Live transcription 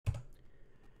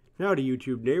Howdy,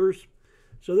 YouTube neighbors.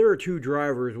 So there are two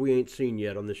drivers we ain't seen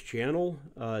yet on this channel,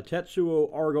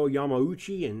 Tetsuo Argo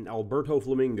Yamauchi and Alberto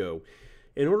Flamingo.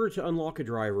 In order to unlock a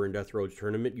driver in Death Road's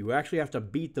tournament, you actually have to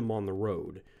beat them on the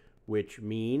road, which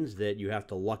means that you have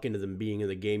to luck into them being in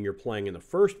the game you're playing in the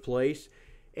first place,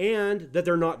 and that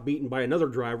they're not beaten by another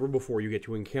driver before you get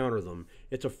to encounter them.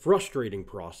 It's a frustrating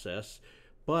process,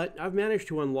 but I've managed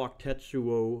to unlock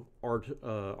Tetsuo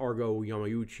Argo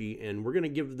Yamauchi, and we're going to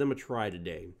give them a try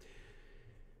today.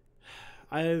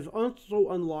 I've also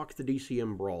unlocked the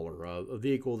DCM Brawler, a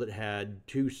vehicle that had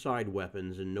two side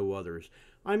weapons and no others.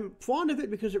 I'm fond of it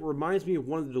because it reminds me of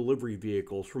one of the delivery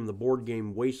vehicles from the board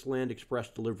game Wasteland Express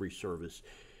Delivery Service.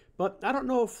 But I don't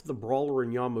know if the Brawler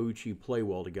and Yamauchi play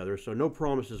well together, so no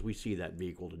promises we see that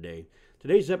vehicle today.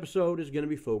 Today's episode is going to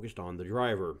be focused on the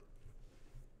driver.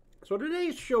 So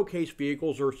today's showcase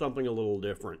vehicles are something a little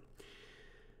different.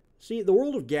 See, the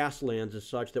world of Gaslands is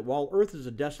such that while Earth is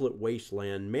a desolate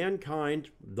wasteland, mankind,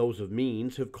 those of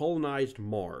means, have colonized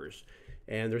Mars.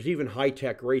 And there's even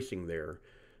high-tech racing there.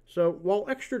 So while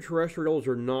extraterrestrials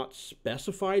are not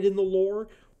specified in the lore,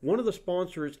 one of the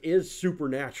sponsors is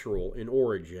supernatural in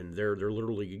origin. They're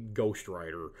literally Ghost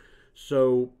Rider.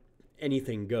 So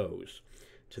anything goes.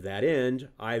 To that end,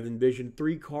 I've envisioned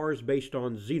 3 cars based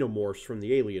on xenomorphs from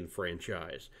the Alien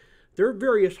franchise. There are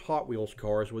various Hot Wheels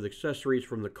cars with accessories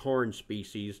from the Karn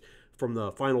species from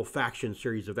the Final Faction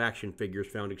series of action figures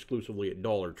found exclusively at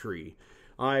Dollar Tree.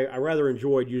 I rather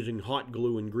enjoyed using hot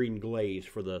glue and green glaze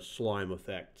for the slime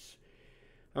effects.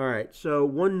 Alright, so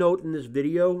one note in this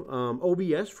video,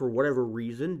 OBS, for whatever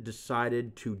reason,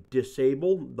 decided to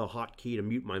disable the hotkey to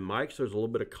mute my mic, so there's a little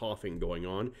bit of coughing going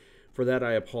on. For that,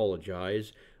 I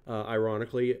apologize.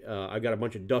 Ironically, I've got a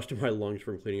bunch of dust in my lungs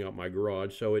from cleaning out my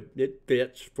garage, so it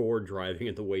fits for driving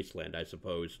in the wasteland, I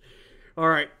suppose.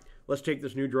 Alright, let's take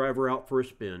this new driver out for a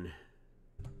spin.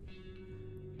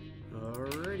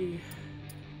 Alrighty.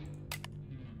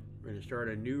 We're going to start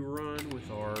a new run with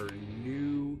our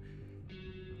new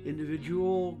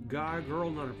individual guy,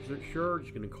 girl, not 100% sure.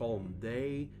 Just going to call him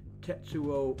they.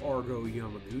 Tetsuo Argo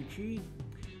Yamauchi.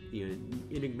 The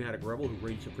enigmatic rebel who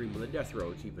reigns supreme on the Death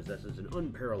Roads. He possesses an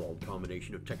unparalleled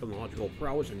combination of technological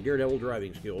prowess and daredevil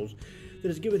driving skills that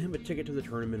has given him a ticket to the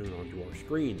tournament and onto our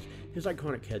screens. His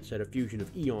iconic headset, a fusion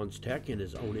of Eon's tech and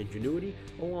his own ingenuity,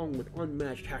 along with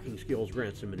unmatched hacking skills,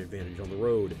 grants him an advantage on the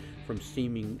road. From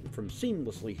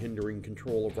seamlessly hindering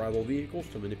control of rival vehicles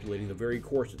to manipulating the very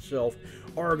course itself,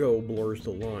 Argo blurs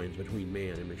the lines between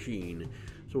man and machine.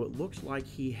 So it looks like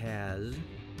he has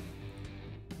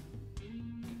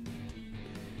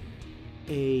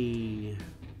a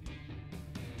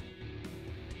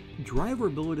driver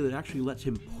ability that actually lets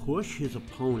him push his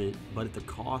opponent, but at the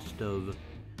cost of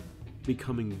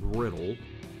becoming brittle.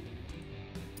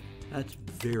 That's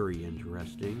very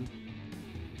interesting.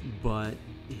 But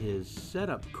his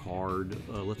setup card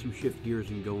lets him shift gears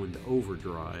and go into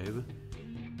overdrive.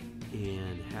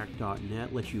 And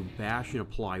hack.net lets you bash and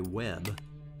apply web.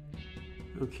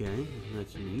 Okay,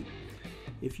 that's neat.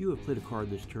 If you have played a card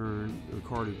this turn,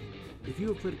 if you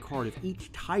have played a card of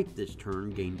each type this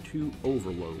turn, gain 2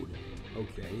 overload.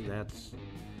 Okay, that's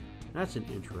an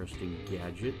interesting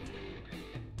gadget.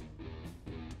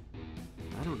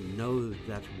 I don't know that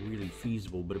that's really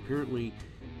feasible, but apparently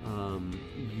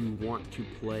you want to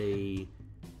play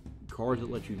cards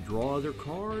that let you draw other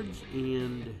cards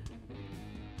and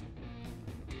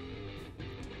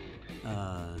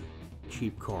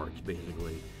cheap cards,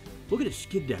 basically. Look at his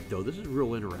skid deck, though. This is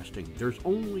real interesting. There's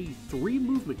only 3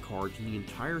 movement cards in the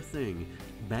entire thing.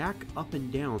 Back, up,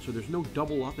 and down, so there's no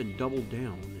double up and double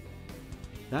down.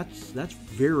 That's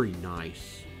very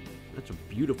nice. That's a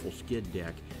beautiful skid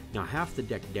deck. Now, half the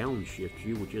deck downshifts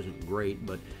you, which isn't great,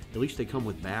 but at least they come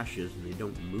with bashes and they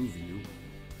don't move you.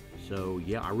 So,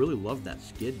 yeah, I really love that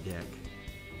skid deck.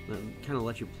 That kind of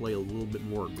lets you play a little bit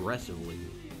more aggressively.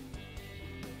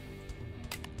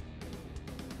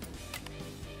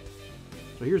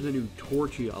 So here's the new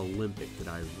Torchia Olympic that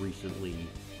I've recently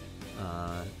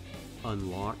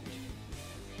unlocked.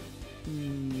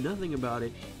 Nothing about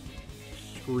it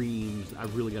screams,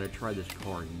 I've really got to try this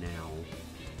car now.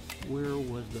 Where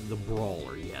was the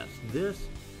Brawler? Yes. This,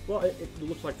 well, it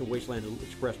looks like the Wasteland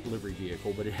Express delivery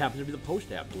vehicle, but it happens to be the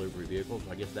post-app delivery vehicle,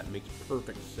 so I guess that makes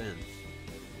perfect sense.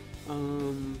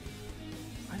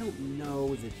 I don't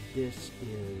know that this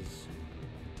is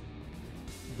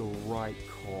the right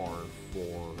car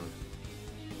for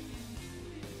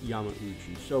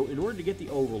Yamauchi. So in order to get the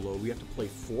overload, we have to play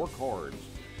 4 cards.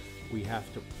 We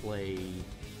have to play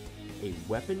a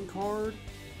weapon card,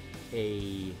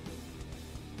 a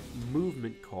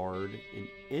movement card, an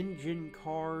engine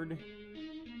card,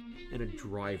 and a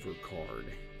driver card.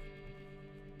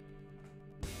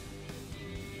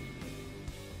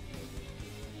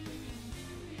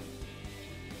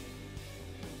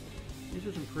 These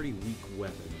are some pretty weak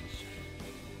weapons.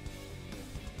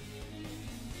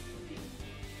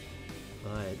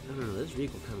 But, I don't know, this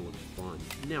vehicle kind of looks fun.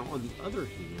 Now, on the other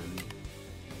hand,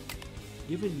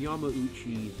 given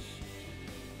Yamauchi's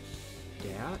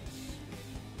stats...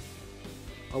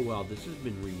 Oh, wow, this has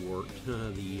been reworked.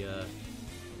 The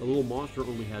little monster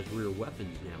only has rear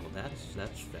weapons now. That's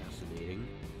fascinating.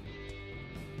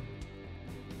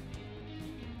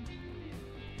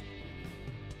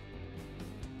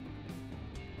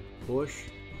 Push,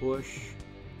 push.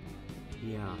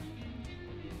 Yeah.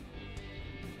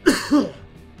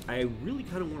 I really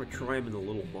kind of want to try him in the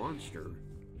little monster.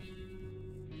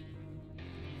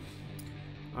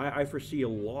 I foresee a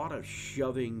lot of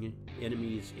shoving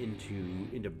enemies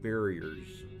into barriers.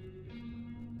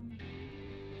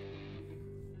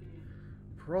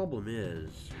 Problem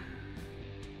is,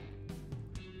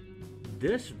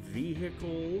 this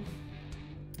vehicle...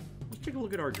 Let's take a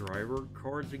look at our driver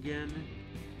cards again.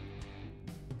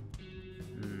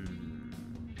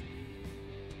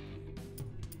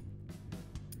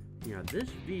 Yeah, this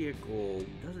vehicle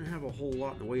doesn't have a whole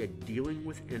lot in the way of dealing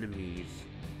with enemies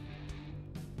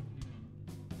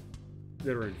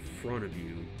that are in front of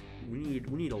you. We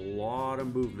need a lot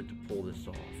of movement to pull this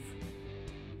off.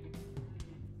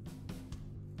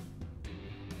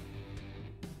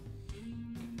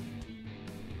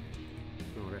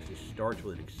 Oh, it actually starts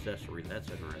with an accessory. That's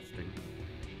interesting.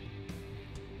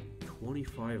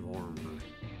 25 armor.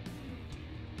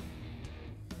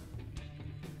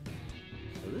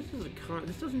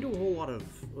 This doesn't do a whole lot of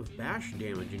bash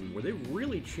damage anymore. They've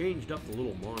really changed up the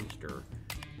little monster.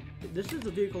 This is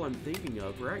the vehicle I'm thinking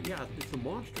of, right? Yeah, it's the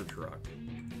monster truck.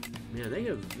 Man, they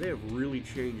have really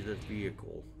changed this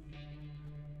vehicle.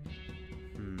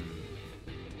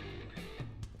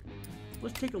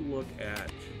 Let's take a look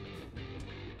at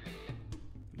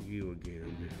you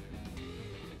again.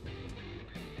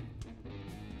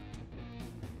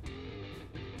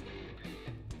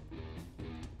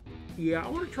 Yeah, I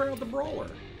want to try out the Brawler.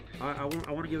 I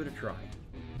want to give it a try.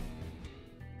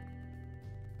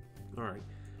 Alright,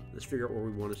 let's figure out where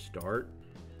we want to start.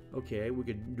 Okay, we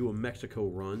could do a Mexico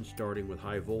run starting with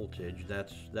High Voltage.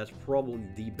 That's probably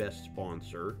the best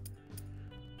sponsor.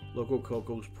 Loco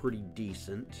Coco's pretty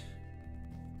decent.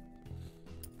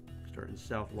 Start in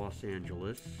South Los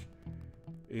Angeles.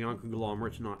 Aeon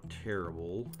Conglomerate's not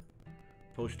terrible.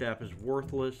 Post-App is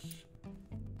worthless.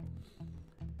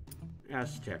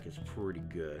 Aztec is pretty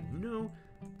good. No,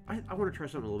 I want to try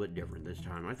something a little bit different this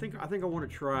time. I think I want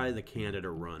to try the Canada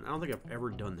run. I don't think I've ever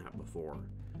done that before.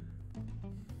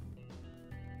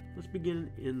 Let's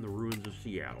begin in the ruins of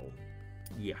Seattle.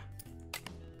 Yeah.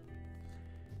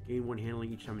 Gain 1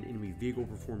 handling each time an enemy vehicle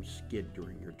performs skid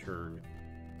during your turn.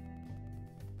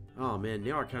 Oh man,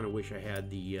 now I kind of wish I had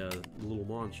the little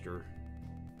monster.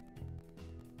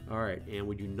 Alright, and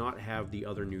we do not have the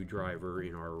other new driver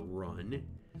in our run.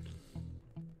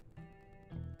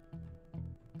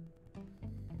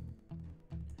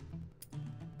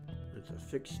 It's a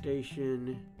fix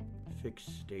station,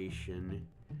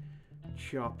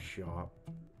 chop shop.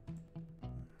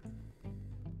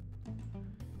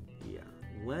 Yeah,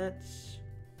 let's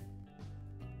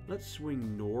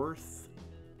swing north.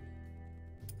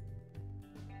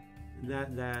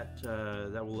 That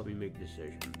will let me make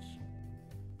decisions.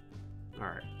 All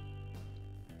right.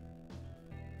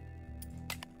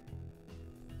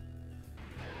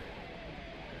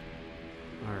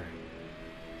 All right.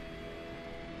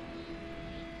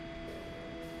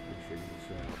 Let's figure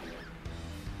this out.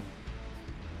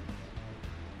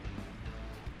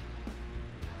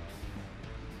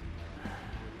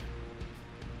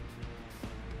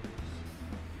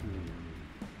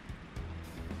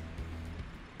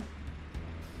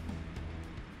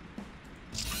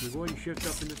 We're going to shift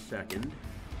up in a second.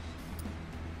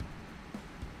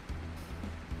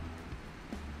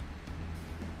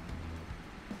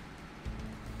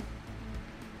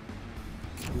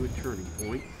 Do a turning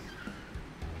point.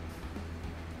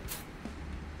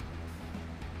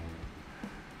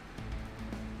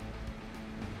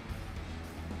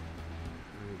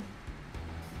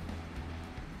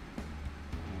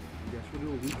 I guess we'll do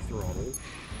a weak throttle.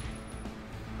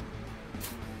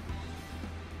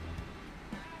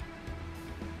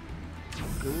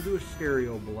 Then we'll do a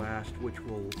stereo blast, which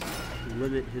will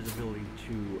limit his ability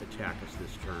to attack us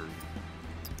this turn.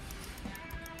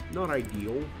 Not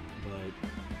ideal, but...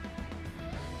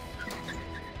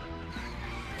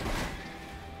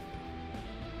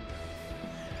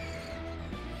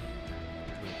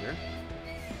 Right there.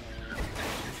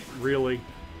 Really?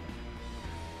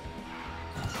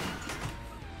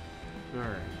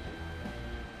 Alright.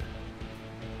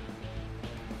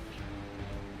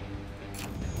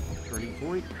 Turning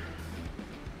point.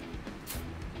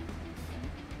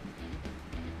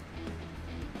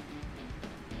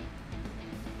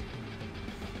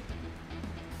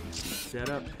 Set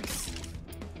up.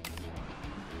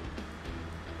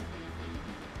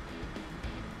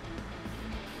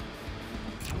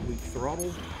 Weak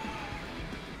throttle.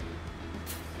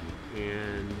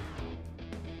 And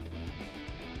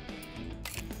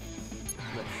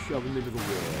let's shove him into the wall.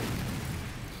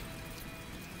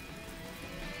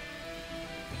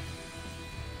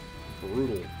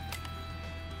 Brutal.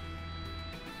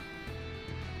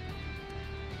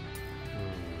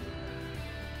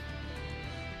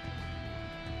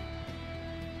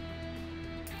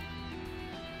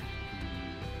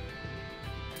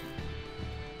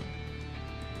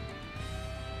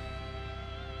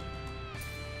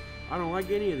 I don't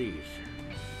like any of these.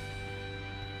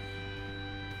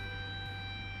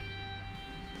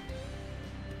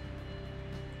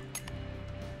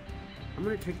 I'm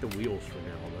gonna take the wheels for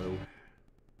now, though.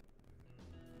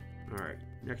 Alright,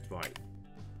 next fight.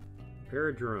 Pair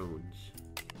of drones.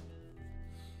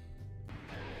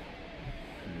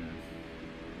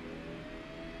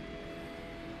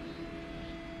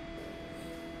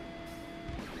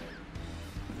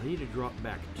 I need to drop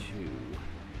back 2.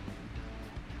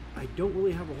 I don't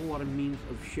really have a whole lot of means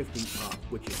of shifting up,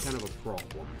 which is kind of a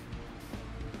problem.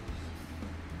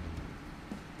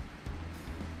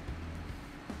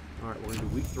 Alright, we're going to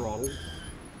do weak throttle.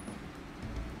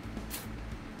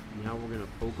 Now we're going to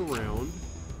poke around.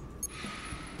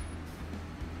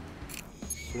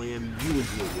 Slam you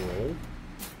into a wall.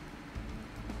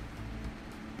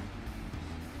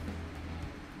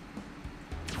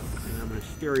 And I'm going to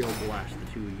stereo blast the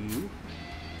 2 of you.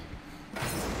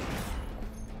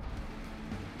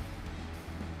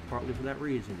 Partly for that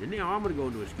reason. And now I'm going to go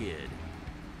into a skid.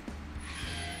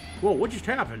 Whoa, what just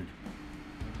happened?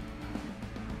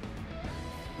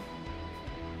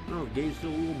 Oh, the game's still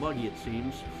a little buggy, it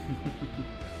seems.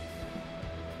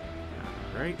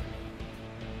 Alright.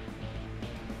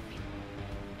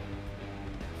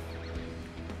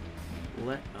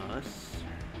 Let us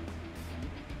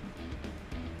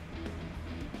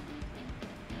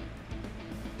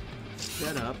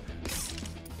set up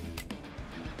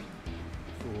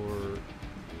for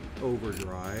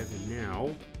overdrive, and now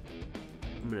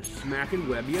I'm going to smack and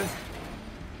web you.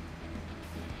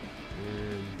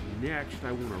 And next,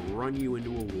 I want to run you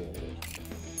into a wall.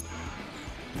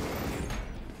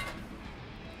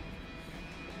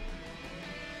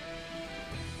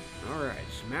 Alright,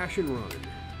 smash and run.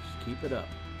 Just keep it up.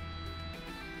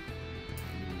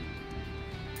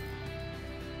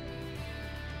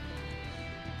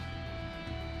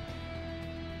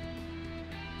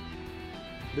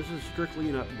 This is strictly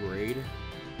an upgrade.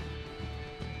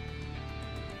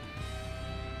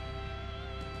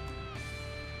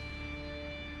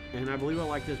 And I believe I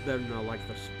like this better than I like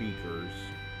the speakers.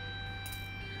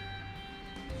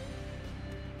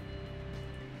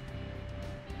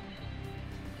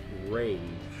 Rage.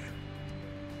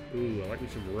 Ooh, I like me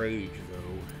some rage, though.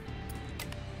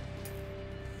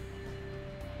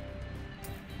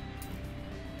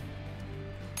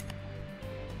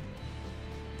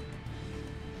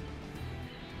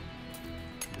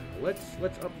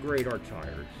 Let's upgrade our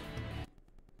tires.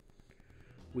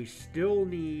 We still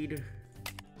need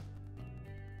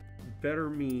better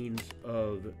means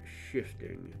of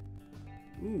shifting.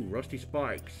 Ooh, rusty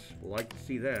spikes. Like to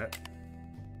see that.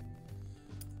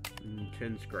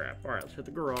 10 scrap. Alright, let's hit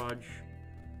the garage.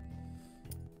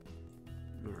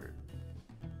 Alright.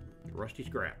 Rusty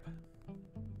scrap.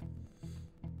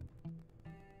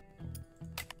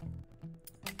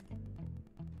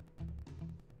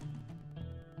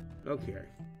 Okay.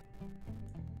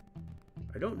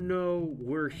 I don't know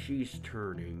where she's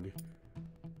turning.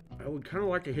 I would kind of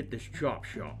like to hit this chop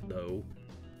shop, though.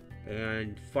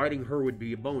 And fighting her would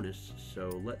be a bonus.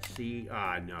 So let's see.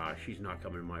 Ah, nah, she's not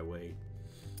coming my way.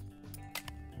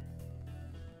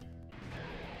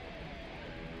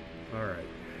 Alright.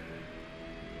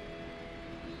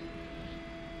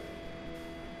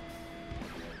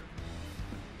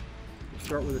 Let's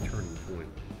start with a turning point.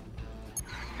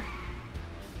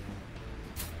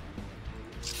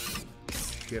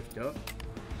 Shift up.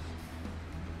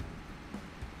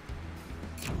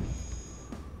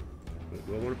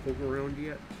 Do I want to poke around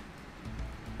yet?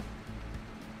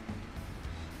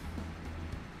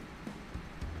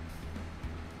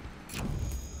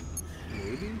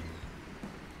 Maybe?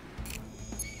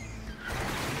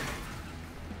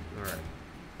 Alright.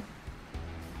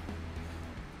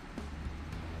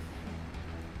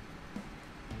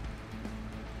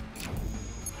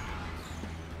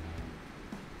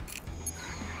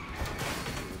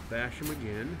 bash him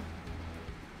again.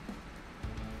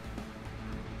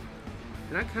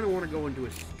 And I kind of want to go into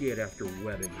a skid after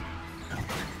webbing him.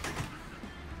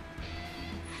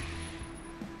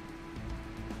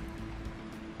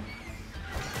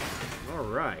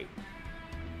 Alright.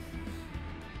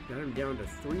 Got him down to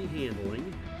 3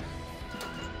 handling.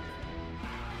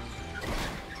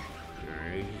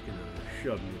 Alright, he's gonna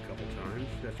shove me a couple times.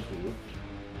 That's cool.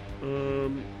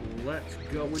 Let's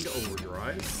go into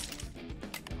overdrive.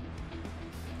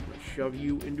 Let's shove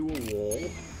you into a wall.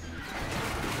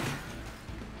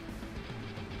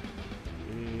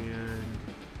 And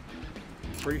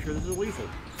I'm pretty sure this is lethal.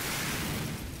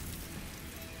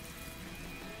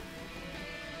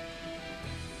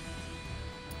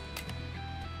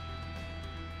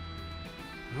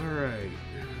 Alright.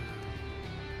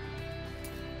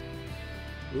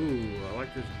 Ooh, I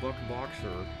like this buck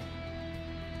boxer.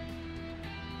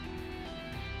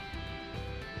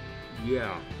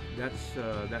 Yeah, that's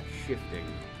shifting.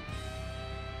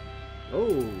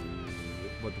 Oh,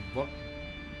 but the buck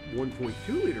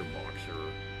 1.2 liter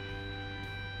boxer.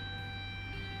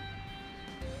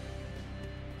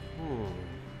 Huh.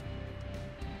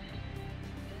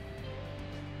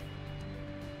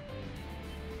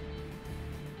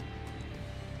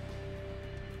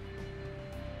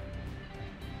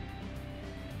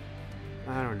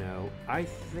 I don't know. I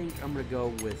think I'm gonna go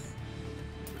with,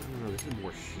 I don't know, this is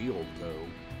more shield though.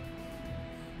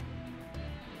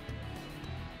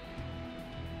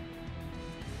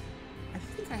 I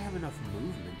think I have enough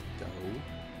movement though.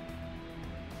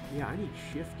 Yeah, I need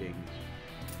shifting.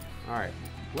 Alright,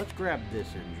 let's grab this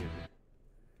engine.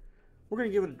 We're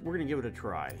gonna give it a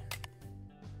try.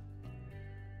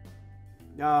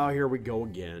 Oh, here we go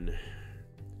again.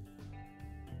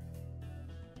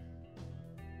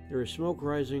 There is smoke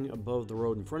rising above the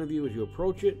road in front of you. As you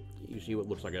approach it, you see what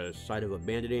looks like a site of a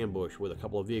bandit ambush with a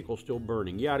couple of vehicles still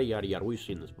burning. Yada, yada, yada. We've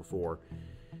seen this before.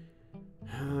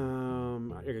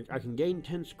 I can gain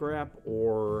 10 scrap,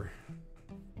 or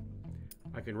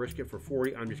I can risk it for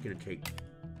 40. I'm just going to take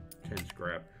 10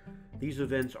 scrap. These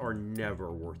events are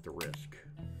never worth the risk.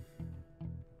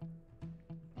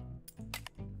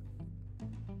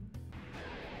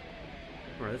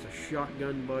 Alright, that's a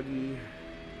shotgun buggy.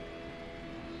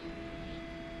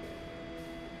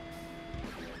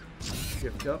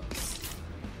 Shift up.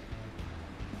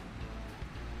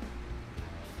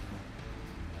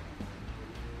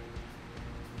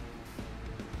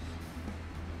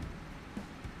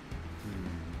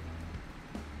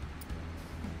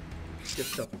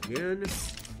 Shift up again.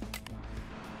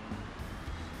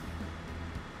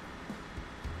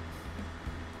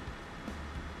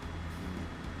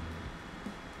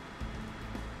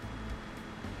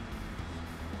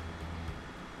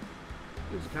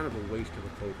 This is kind of a waste of a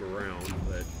poke around,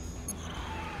 but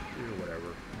you know,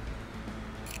 whatever.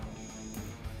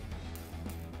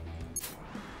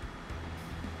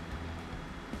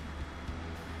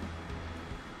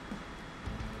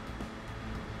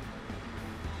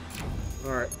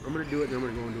 Alright, I'm going to do it, and I'm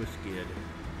going to go into a skid.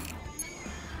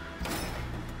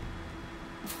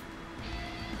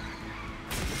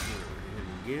 And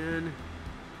again.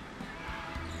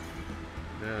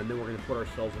 And then we're going to put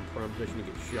ourselves in prime position to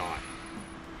get shot.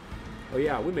 Oh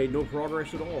yeah, we made no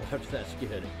progress at all after that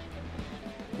skid.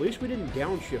 At least we didn't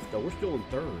downshift, though. We're still in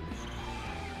third.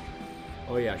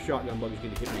 Oh yeah, shotgun bug's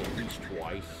going to hit me at least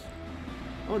twice.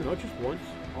 Oh no, just once.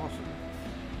 Awesome.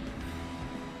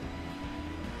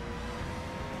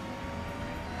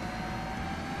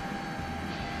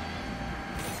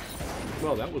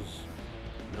 Well, that was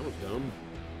dumb.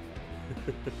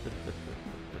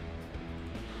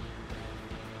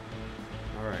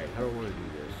 Alright, how do I want to do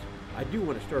this? I do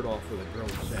want to start off with a drone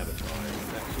sabotage.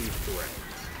 That seems correct.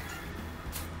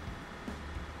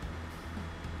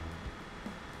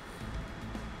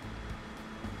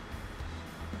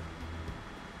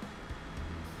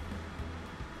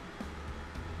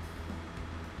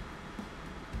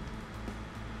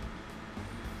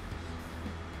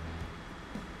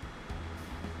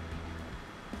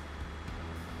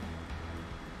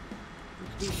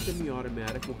 Let's do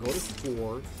semi-automatic. We'll go to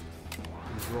 4th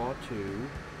and draw 2.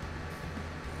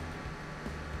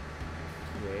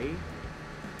 Okay.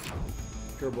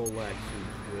 Turbo lag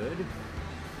seems good.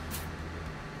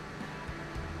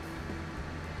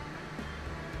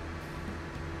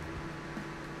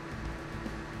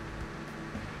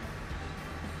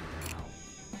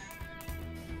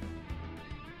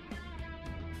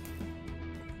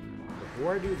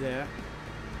 Before I do that,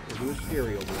 we'll do a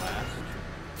stereo blast.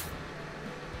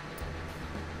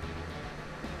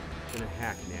 And a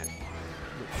hack net.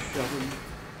 Shove him.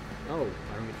 Oh,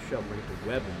 I don't get shoved. I get to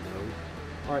web him though.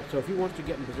 Alright, so if he wants to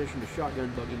get in position to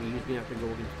shotgun buggy me, he's going to have to go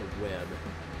against the web.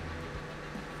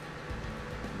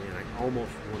 Man, I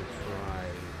almost want to try...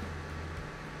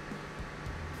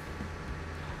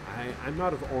 I'm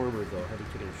out of armor, though, having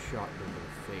taken a shotgun to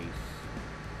the face.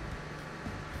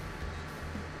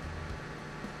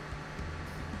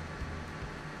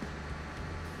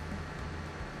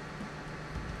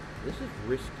 This is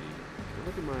risky. Can I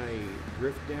look at my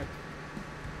drift deck?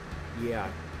 Yeah,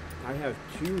 I have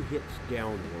 2 hits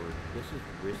downward. This is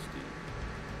risky.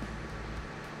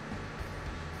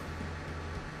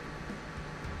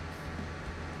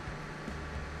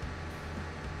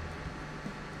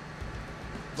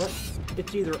 But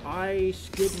it's either I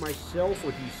skid myself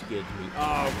or he skids me.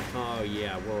 Oh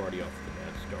yeah, we're already off to a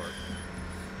bad start.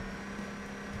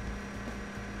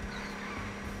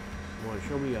 Come on,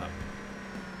 show me up.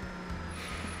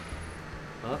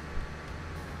 Up.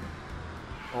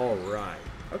 All right.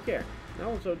 Okay. That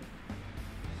was a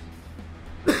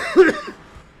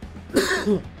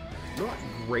not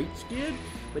great skid,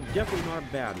 but definitely not a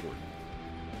bad one.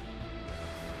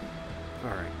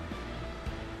 All right.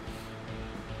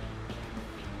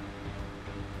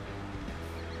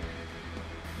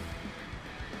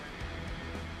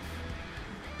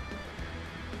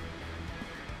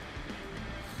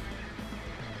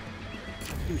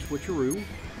 Let's do switcheroo.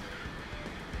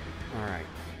 All right.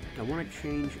 I want to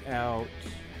change out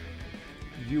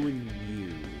you and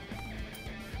you.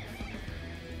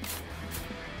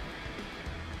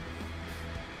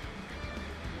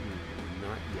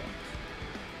 Not yet.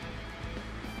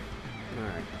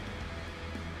 Alright.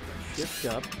 Shift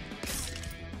up.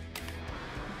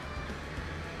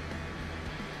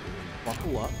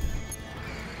 Buckle up.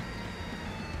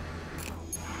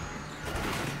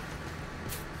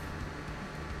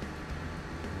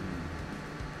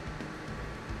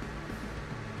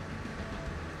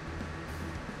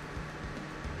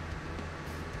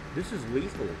 This is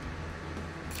lethal.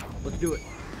 Let's do it.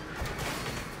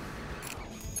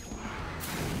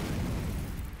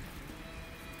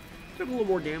 Took a little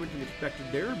more damage than expected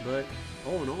there, but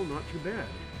all in all, not too bad.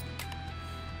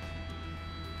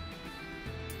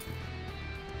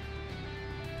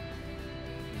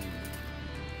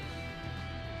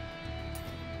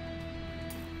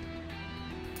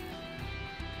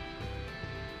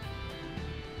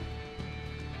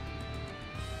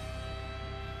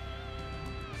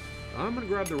 I'm going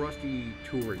to grab the rusty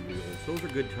touring wheels. Those are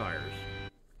good tires.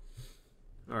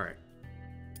 Alright.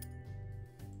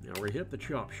 Now we're going to hit the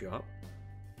chop shop.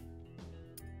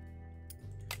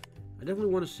 I definitely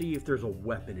want to see if there's a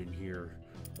weapon in here.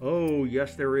 Oh,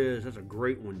 yes there is. That's a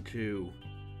great one too.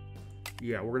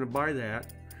 Yeah, we're going to buy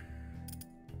that.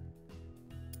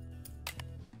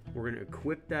 We're going to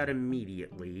equip that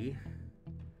immediately.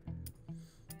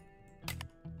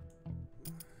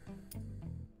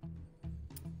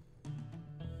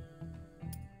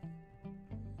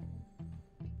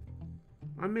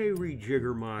 I may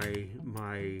rejigger my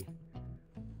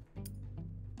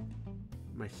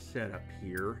setup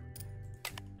here,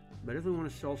 but I definitely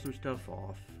want to sell some stuff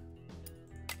off.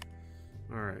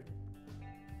 All right,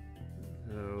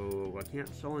 so I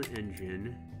can't sell an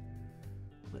engine.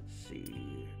 Let's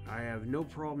see. I have no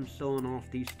problem selling off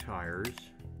these tires.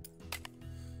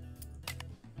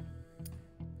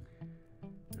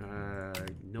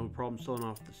 No problem selling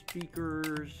off the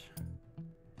speakers.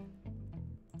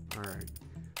 All right.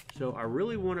 So I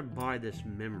really want to buy this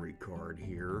memory card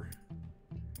here.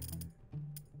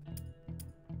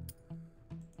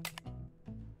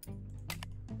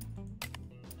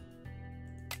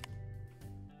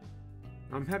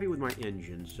 I'm happy with my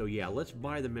engine, so yeah, let's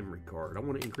buy the memory card. I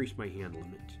want to increase my hand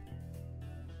limit.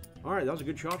 Alright, that was a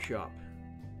good chop shop.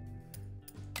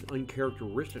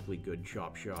 Uncharacteristically good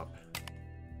chop shop.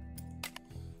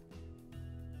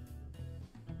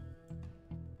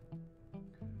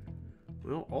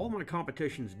 Well, all my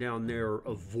competition's down there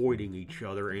avoiding each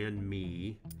other and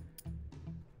me.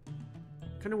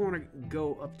 Kind of want to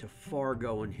go up to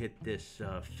Fargo and hit this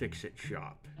Fix-It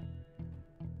shop.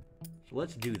 So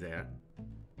let's do that.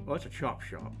 Oh, that's a chop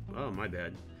shop. Oh, my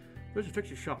bad. There's a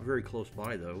Fix-It shop very close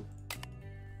by, though.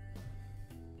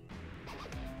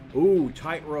 Ooh,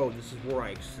 tight road. This is where I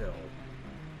excel.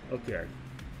 Okay.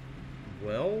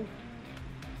 Well,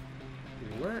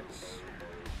 let's...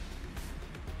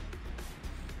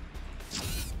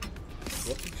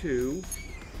 go up to 2,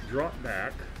 drop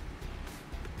back.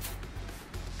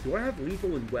 Do I have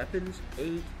lethal in weapons?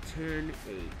 8, 10,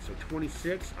 8. So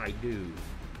 26, I do.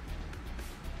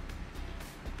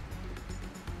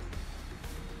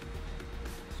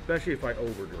 Especially if I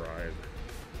overdrive.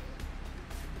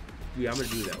 Yeah, I'm going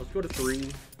to do that. Let's go to 3.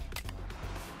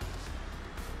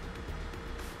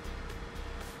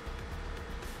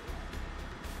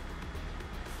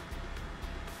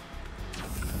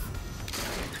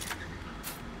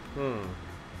 Huh.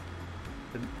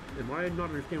 Am I not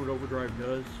understanding what overdrive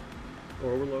does?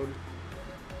 Or overload?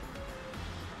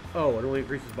 Oh, it only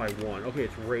increases by 1. Okay,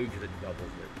 it's rage that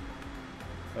doubles it.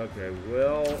 Okay,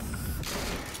 well...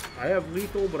 I have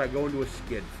lethal, but I go into a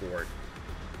skid for it.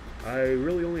 I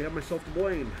really only have myself to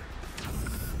blame.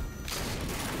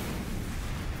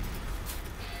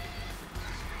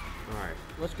 Alright,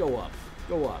 let's go up.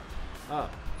 Go up.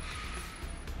 Up.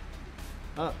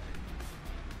 Up.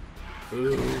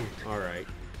 Ooh, alright.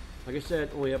 Like I said,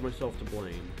 only have myself to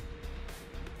blame.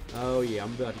 Oh yeah,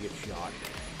 I'm about to get shot.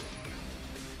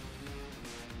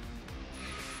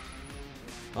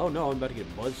 Oh no, I'm about to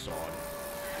get buzzsawed.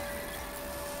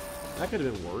 That could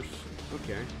have been worse.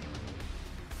 Okay.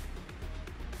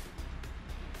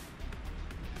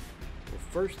 Well,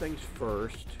 first things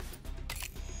first.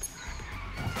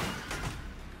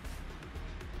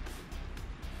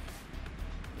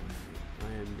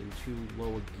 I am in too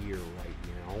low a gear right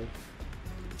now.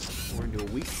 We're into a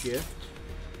weak shift.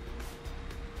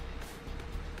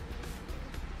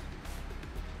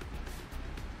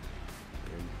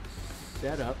 And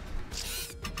set up.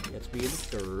 Gets me in the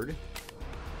third.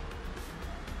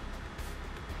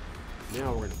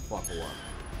 Now we're going to buckle up.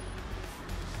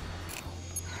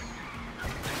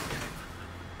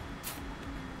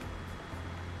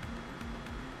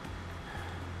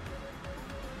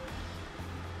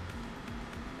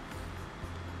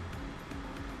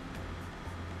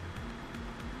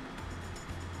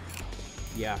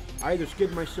 Yeah, I either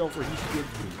skid myself or he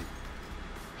skids me.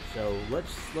 So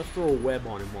let's throw a web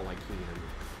on him while I can.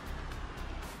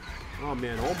 Oh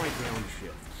man, all my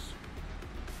downshifts.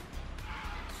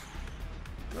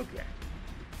 Okay.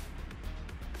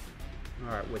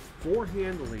 Alright, with 4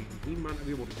 handling, he might not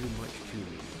be able to do much to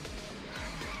me.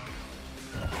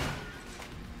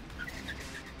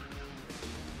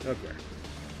 Okay.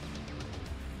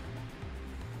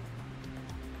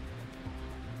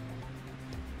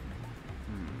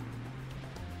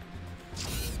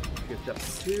 Gets up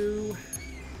to 2.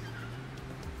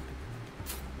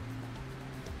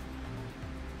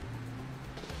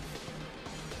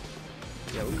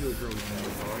 Yeah, we can go drone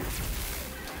sabotage.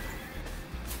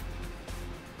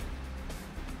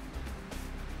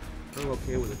 I'm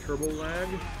okay with a turbo lag.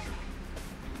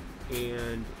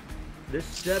 And this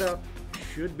setup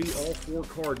should be all 4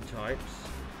 card types.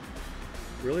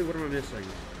 Really, what am I missing?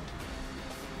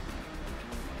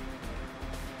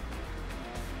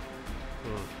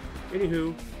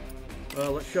 Anywho,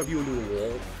 let's shove you into a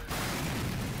wall.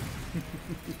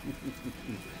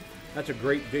 That's a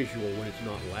great visual when it's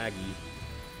not laggy.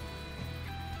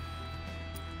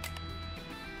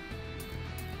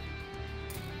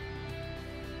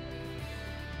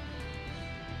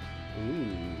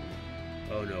 Ooh.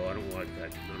 Oh no, I don't like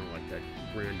that. I don't like that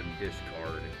random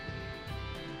discard.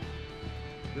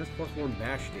 That's +1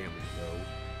 bash damage though.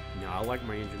 No, I like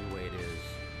my engine the way it is.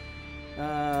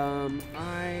 I'm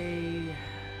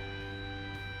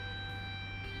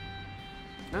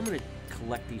gonna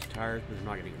collect these tires, but they're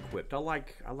not getting equipped. I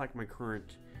like my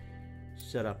current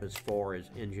setup as far as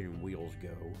engine and wheels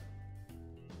go.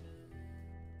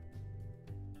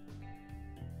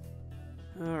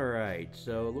 Alright,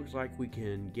 so it looks like we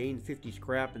can gain 50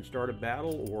 scrap and start a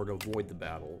battle, or to avoid the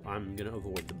battle. I'm gonna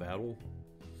avoid the battle.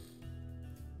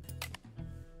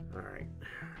 Alright.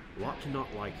 A lot to not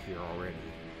like here already.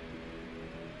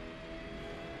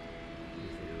 Let me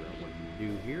figure out what to do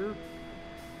here.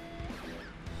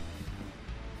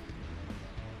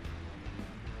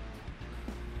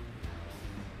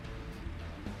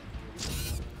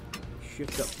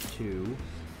 Shift up to 2.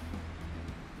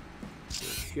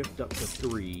 Shift up to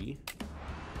 3.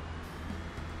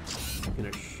 I'm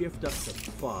gonna shift up to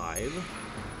 5.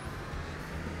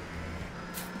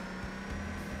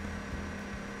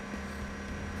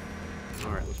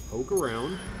 Alright, let's poke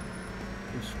around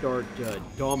and start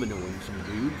dominoing some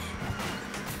dudes.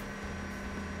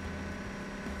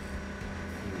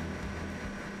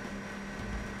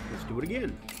 Let's do it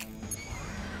again.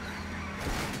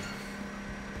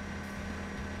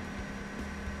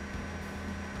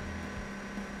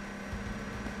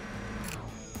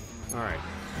 Alright.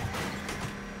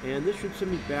 And this should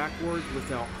send me backwards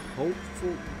without,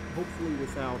 hopefully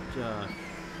without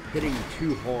hitting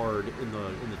too hard in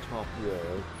the top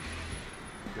wall.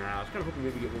 Nah, I was kind of hoping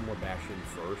maybe get one more bash in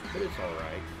first, but it's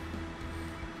alright.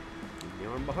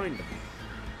 Now I'm behind them.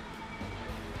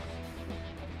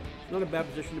 Not a bad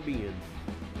position to be in.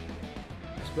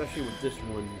 Especially with this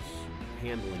one's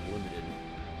handling limited.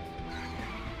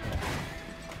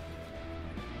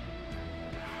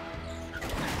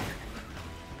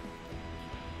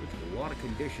 It's a lot of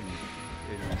condition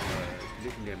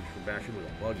damage for bashing with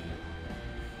a buggy.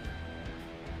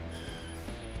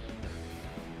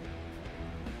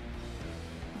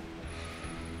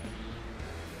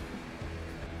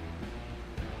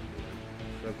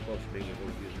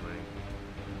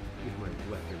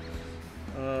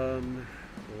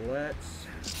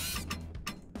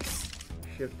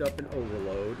 shift up and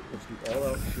overload. Let's do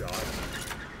all-out shot.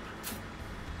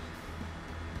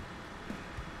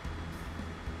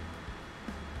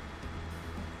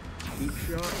 Deep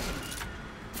shot.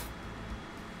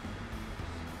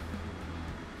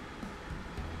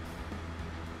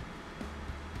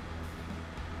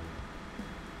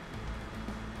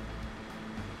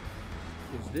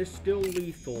 Is this still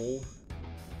lethal?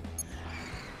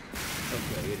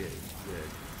 Okay, it is. Good.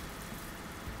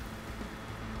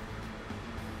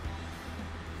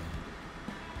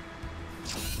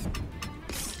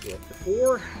 Go up to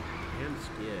 4 and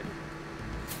skid.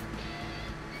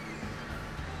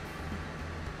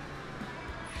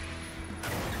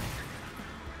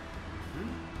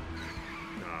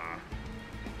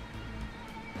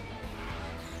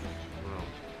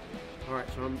 Alright,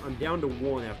 so I'm down to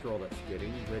 1 after all that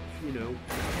skidding, but, you know,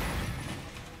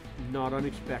 not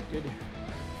unexpected.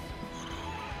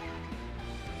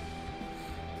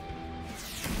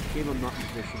 Shame I'm not in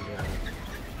position to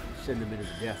send them into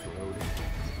the death road.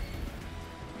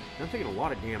 I'm taking a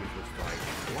lot of damage this fight.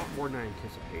 A lot more than I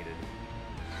anticipated.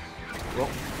 Well,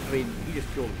 I mean, he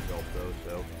just killed himself,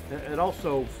 though, so... It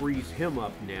also frees him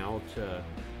up now to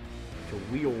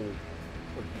wield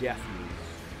a death moves.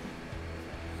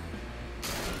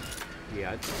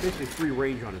 Yeah, it's basically free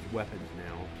range on his weapons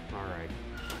now. Alright.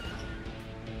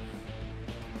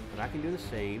 But I can do the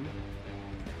same.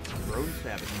 Drone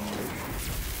sabotage.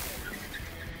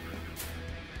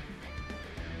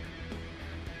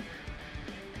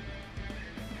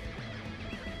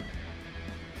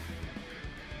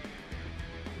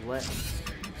 Let's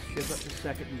shift up to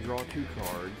second and draw 2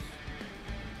 cards.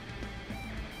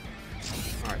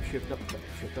 Alright, shift up to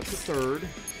third.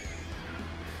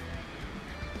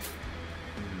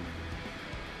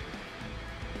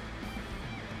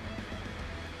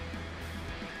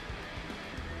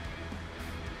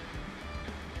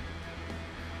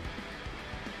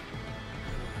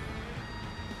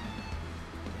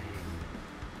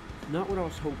 Not what I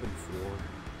was hoping for.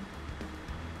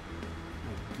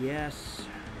 I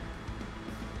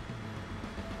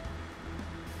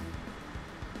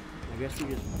guess we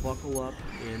just buckle up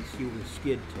and see where the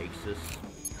skid takes us.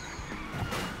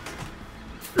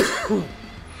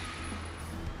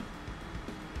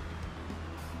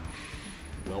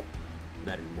 Well,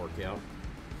 that didn't work out.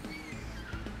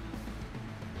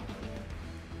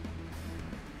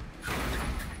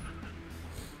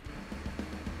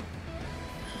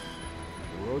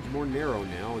 The road's more narrow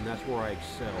now, and that's where I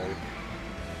excel.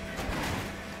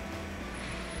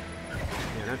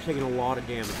 Man, I'm taking a lot of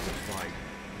damage this fight.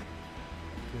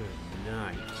 Good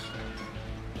night.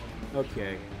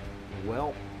 Okay,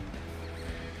 well,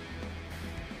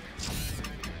 let's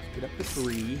get up to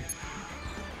 3.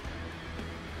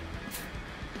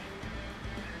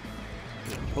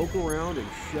 Poke around and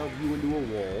shove you into a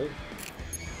wall.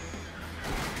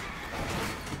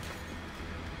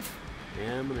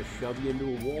 And I'm going to shove you into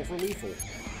a wall for lethal.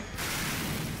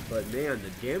 But man,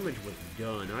 the damage was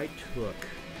done. I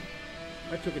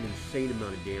took an insane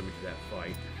amount of damage that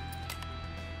fight.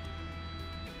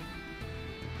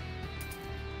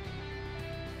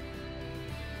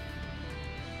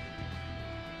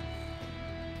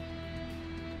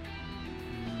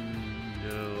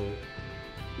 No.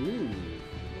 Ooh,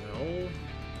 well.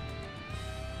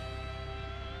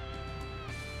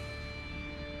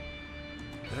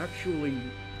 Actually,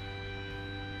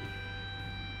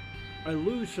 I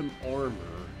lose some armor.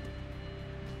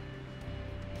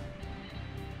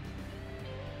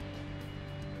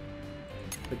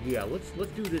 But yeah, let's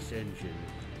do this engine.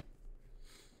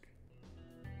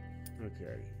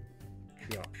 Okay.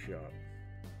 Chop shop.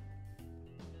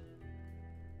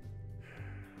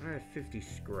 I have 50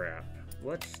 scrap.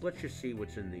 Let's just see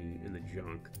what's in the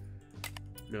junk.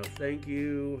 No, thank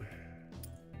you.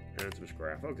 And some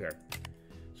scrap. Okay.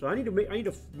 So I need to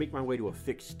make my way to a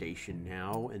fixed station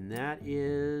now, and that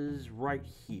is right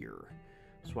here.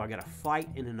 So I got a fight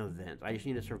and an event. I just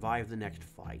need to survive the next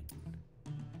fight.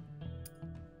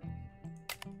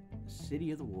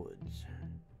 City of the Woods.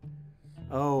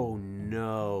 Oh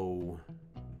no.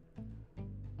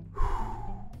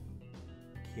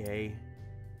 Okay.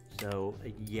 So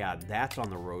yeah, that's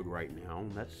on the road right now.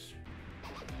 That's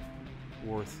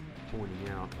worth pointing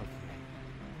out. Okay.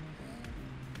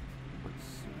 Let's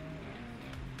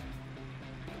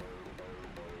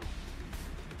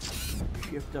see.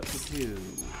 Shift up to 2.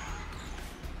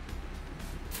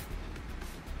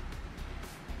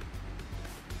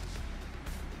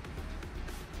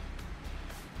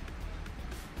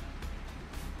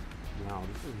 Wow,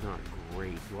 this is not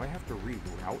great. Do I have to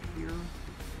reroute here?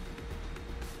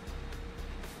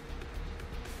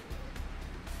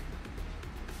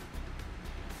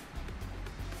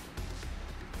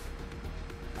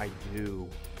 I do.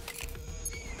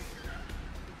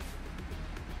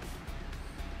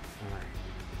 Alright.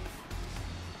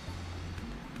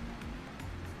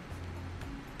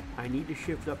 I need to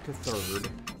shift up to third.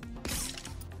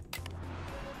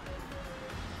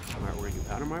 Alright, we're going to get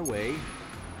out of my way.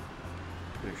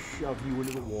 I'm going to shove you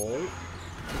into the wall.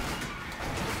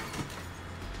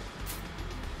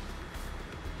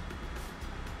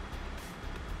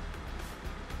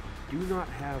 Do not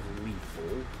have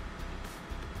lethal.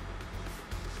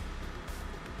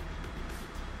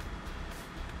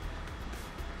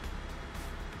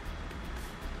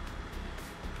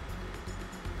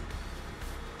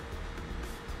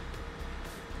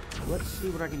 Let's see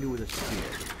what I can do with a spear.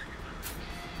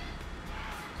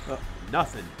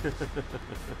 Nothing.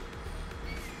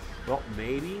 Well,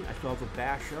 maybe. I still have to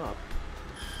bash up.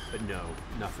 But no,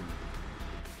 nothing.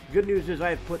 Good news is I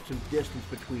have put some distance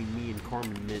between me and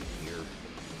Carmen Mint here.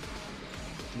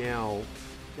 Now,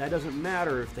 that doesn't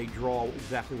matter if they draw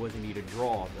exactly what they need to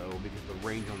draw, though, because the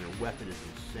range on their weapon is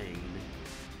insane.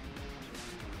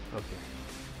 Okay.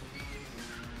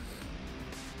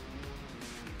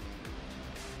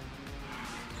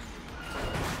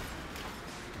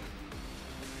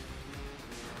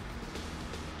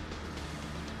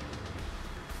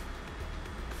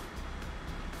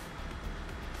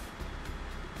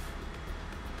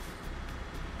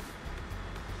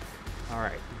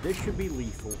 Alright, this should be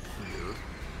lethal here.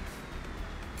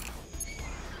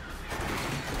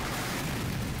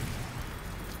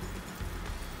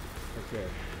 Okay,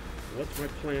 what's my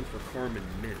plan for Carmen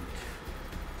Mint?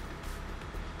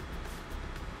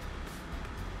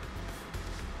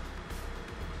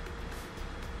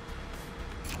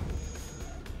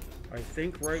 I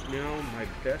think right now my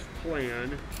best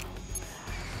plan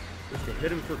is to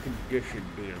hit him for condition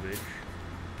damage.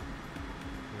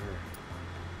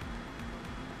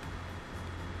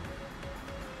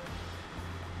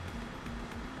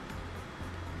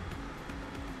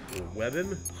 We'll web him.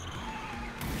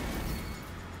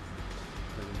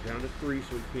 Bring him down to 3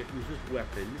 so he can't use his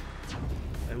weapon.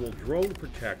 And we'll drone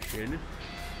protection,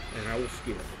 and I will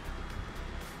skip.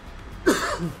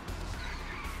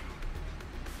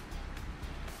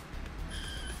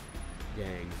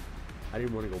 Dang. I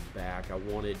didn't want to go back. I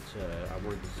wanted to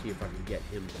see if I could get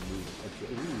him to move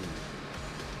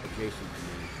adjacent to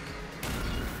me.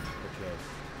 Okay.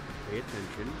 Pay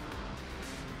attention.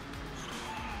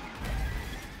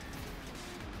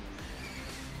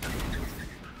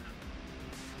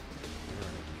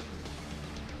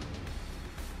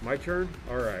 My turn?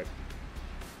 Alright.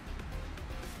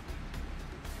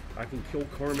 I can kill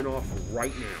Carmen off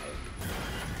right now.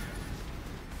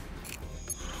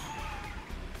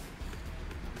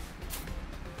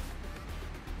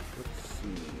 Let's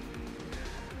see.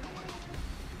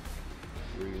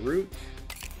 Reroute.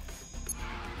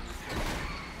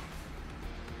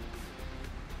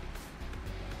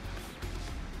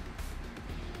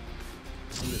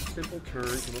 On this simple turn,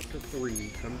 come up to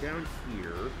 3, come down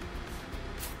here.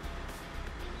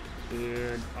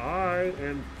 And I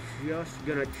am just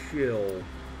gonna chill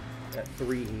at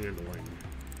 3 handling.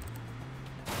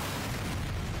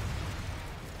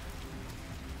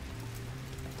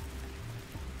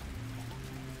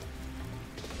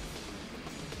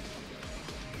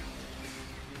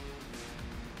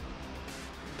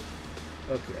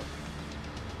 Okay.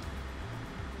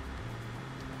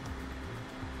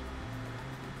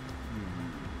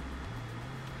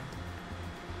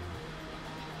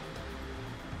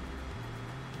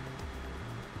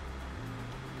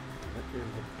 Is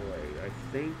the play. I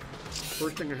think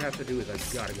first thing I have to do is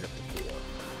I've got to get up to 4.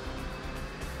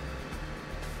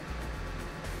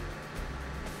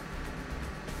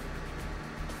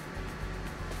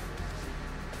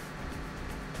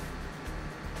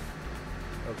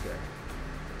 Okay.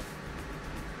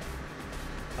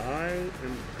 I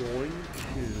am going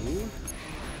to do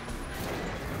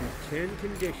 10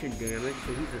 condition damage,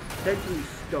 so he's essentially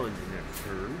stunned next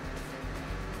turn.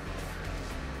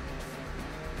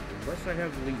 Unless I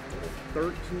have lethal.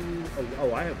 13...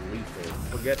 Oh, I have lethal.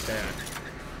 Forget that.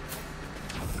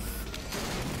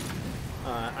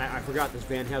 I forgot this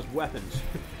van has weapons.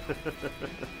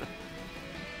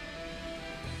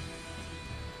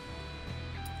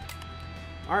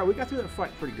 Alright, we got through that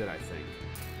fight pretty good, I think.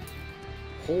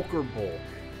 Hulk or bulk?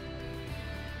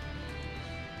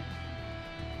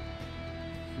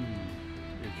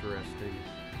 Interesting.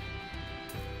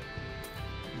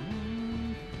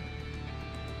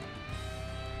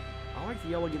 I like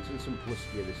the elegance and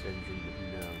simplicity of this engine, but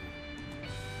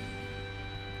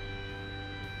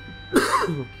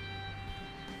no.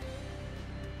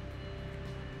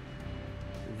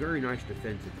 very nice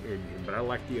defensive engine, but I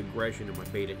like the aggression in my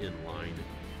beta inline.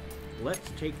 Let's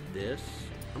take this.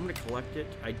 I'm going to collect it.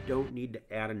 I don't need to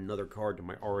add another card to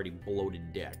my already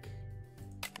bloated deck.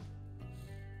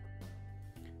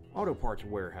 Auto Parts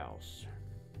Warehouse.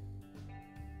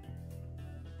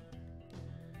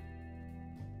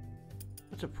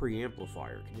 That's a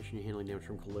preamplifier. Condition handling damage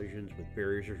from collisions with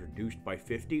barriers is reduced by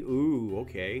 50. Ooh,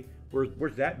 okay.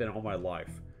 Where's that been all my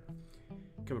life?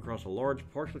 Come across a large,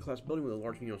 partially classed building with a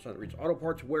large neon sign that reads Auto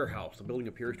Parts Warehouse. The building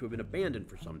appears to have been abandoned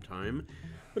for some time,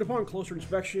 but upon closer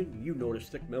inspection, you notice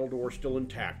thick metal doors still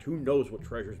intact. Who knows what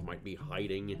treasures might be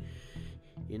hiding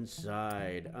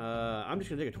inside? I'm just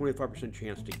gonna take a 25%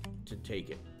 chance to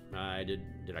take it.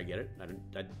 Did I get it?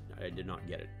 I did not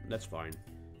get it. That's fine.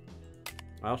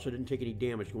 I also didn't take any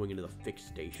damage going into the fix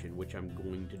station, which I'm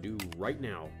going to do right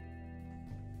now.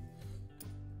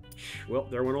 Well,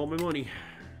 there went all my money.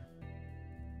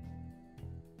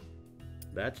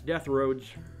 That's Death Roads.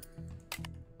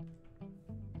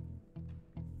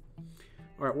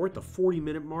 Alright, we're at the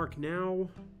 40-minute mark now.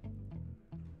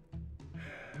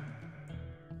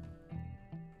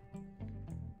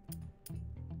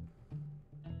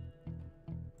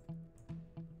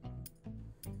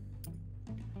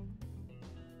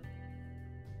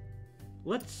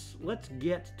 Let's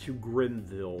get to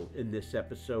Grimville in this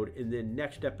episode, and then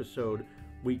next episode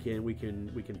we can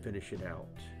finish it out.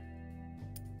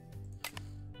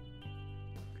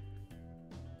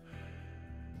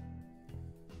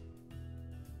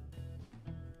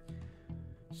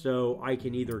 So I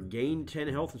can either gain 10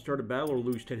 health and start a battle, or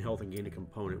lose 10 health and gain a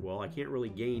component. Well, I can't really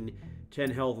gain 10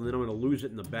 health and then I'm going to lose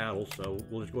it in the battle, so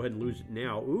we'll just go ahead and lose it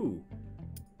now. Ooh,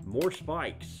 more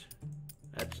spikes.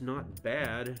 That's not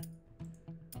bad.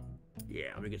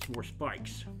 Yeah, I'm going to get some more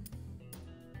spikes.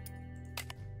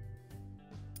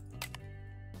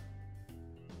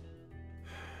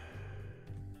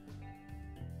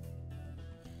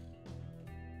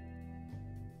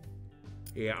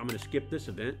 Yeah, I'm going to skip this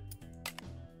event.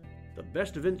 The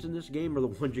best events in this game are the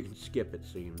ones you can skip, it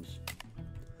seems.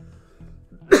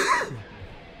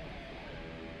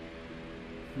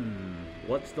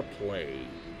 What's the play?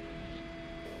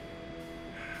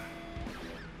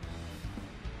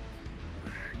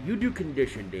 You do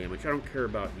condition damage. I don't care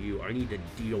about you. I need to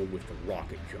deal with the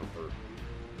rocket jumper.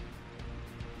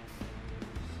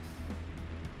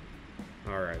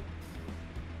 Alright.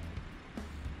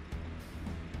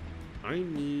 I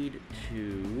need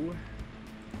to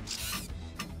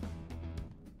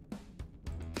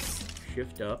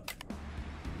shift up.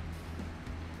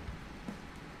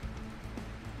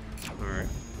 Alright,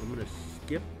 I'm going to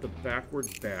skip the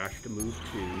backwards bash to move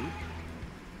 2.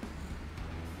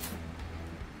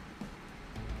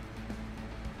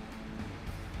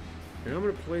 And I'm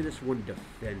going to play this one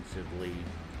defensively.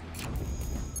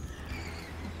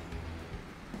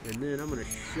 And then I'm going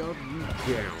to shove you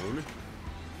down.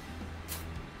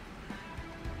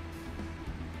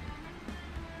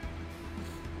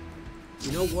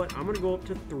 You know what? I'm going to go up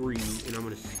to 3, and I'm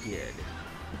going to skid.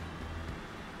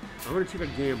 I'm going to take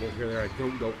a gamble here that I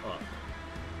don't go up.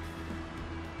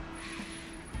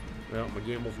 Well, my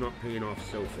gamble's not paying off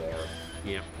so far.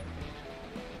 Yeah.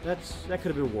 That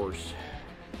could have been worse.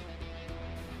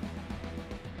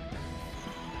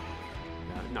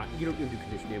 You don't do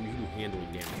condition damage, you do handling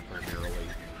damage primarily.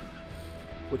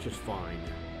 Which is fine.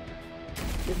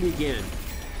 Hit me again.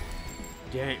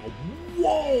 Dang.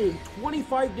 Whoa!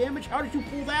 25 damage? How did you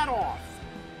pull that off?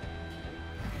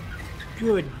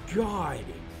 Good God.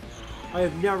 I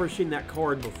have never seen that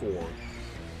card before.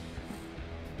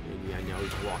 And yeah, now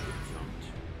he's rocket jumped.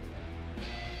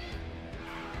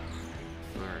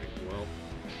 Alright, well.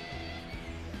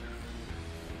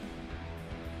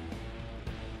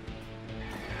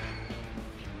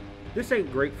 This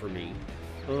ain't great for me.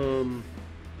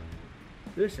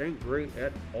 This ain't great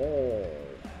at all.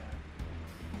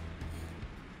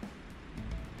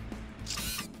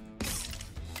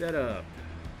 Set up.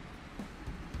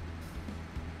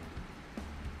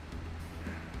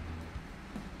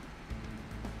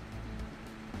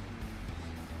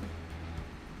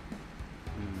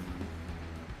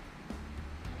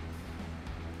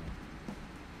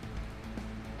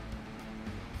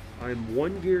 I'm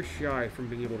 1 gear shy from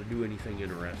being able to do anything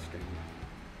interesting.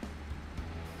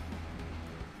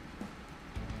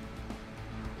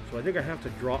 So I think I have to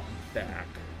drop back.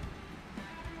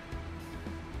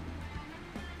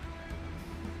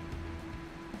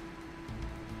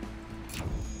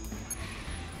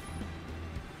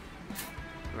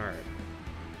 Alright.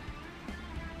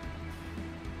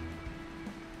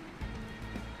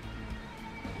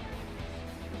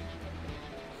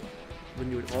 I'm going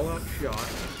to do an all-out shot.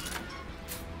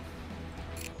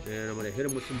 And I'm going to hit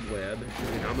him with some web,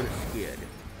 and I'm going to skid.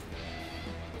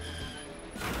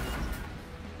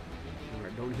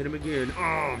 Alright, don't hit him again.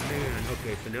 Oh, man.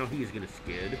 Okay, so now he's going to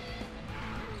skid.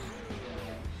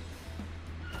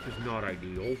 Which is not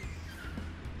ideal.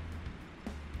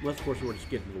 Unless, of course, he were to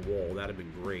skid to the wall. That'd have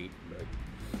been great, but...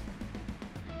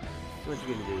 What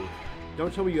you going to do?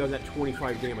 Don't tell me you have that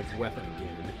 25 damage weapon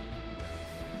again.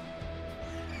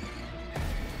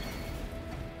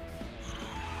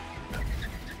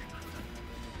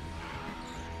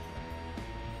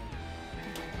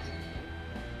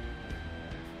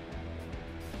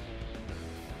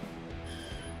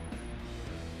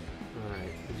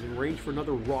 Range for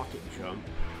another rocket jump.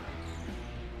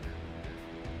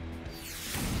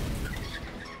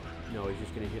 No, he's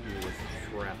just going to hit me with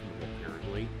shrapnel,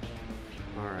 apparently.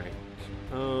 Alright.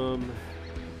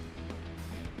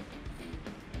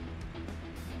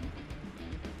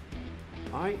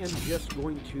 I am just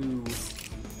going to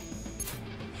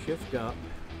shift up.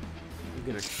 I'm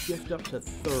going to shift up to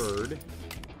third.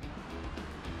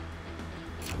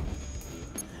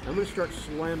 I'm going to start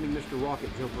slamming Mr. Rocket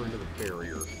Jumper into the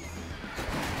barrier.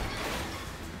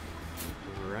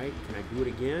 Alright, can I do it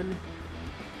again?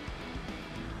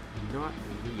 Not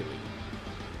really.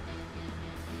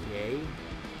 Okay.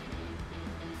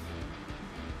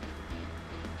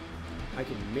 I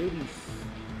can maybe...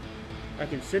 I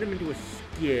can send him into a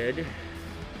skid.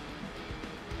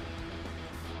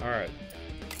 Alright.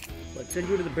 Let's send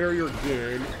you into the barrier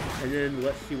again, and then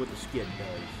let's see what the skid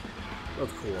does.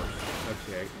 Of course.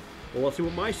 Okay. Well, let's see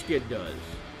what my skid does.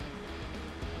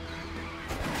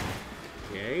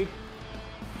 Okay.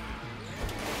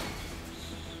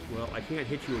 Well, I can't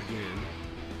hit you again.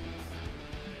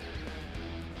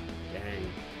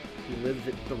 Dang. He lives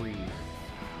at 3.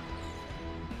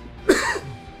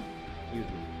 Excuse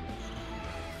me.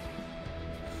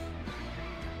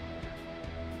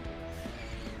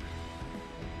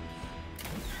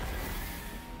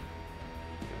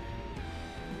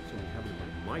 Something happened to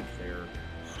my mic there.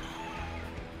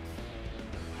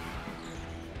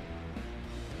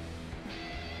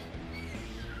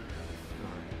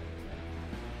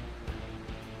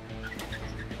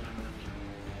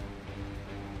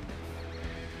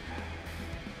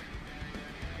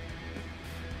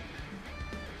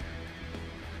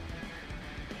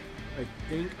 I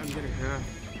think I'm going to have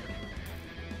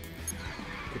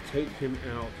to take him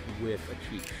out with a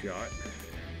cheap shot.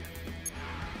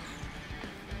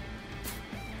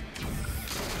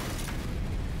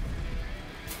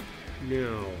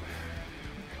 Now,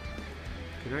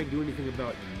 can I do anything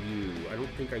about you? I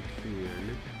don't think I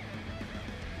can.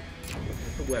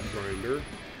 That's a web grinder.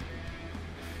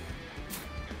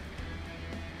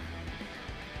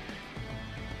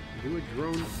 Do a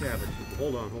drone sabotage.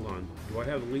 Hold on. Do I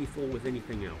have lethal with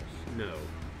anything else? No.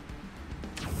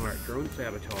 Alright, drone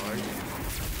sabotage.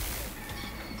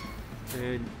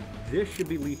 And this should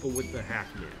be lethal with the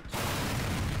hacknet.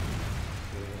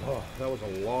 Oh, that was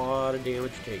a lot of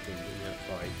damage taken in that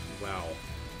fight. Wow.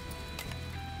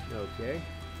 Okay.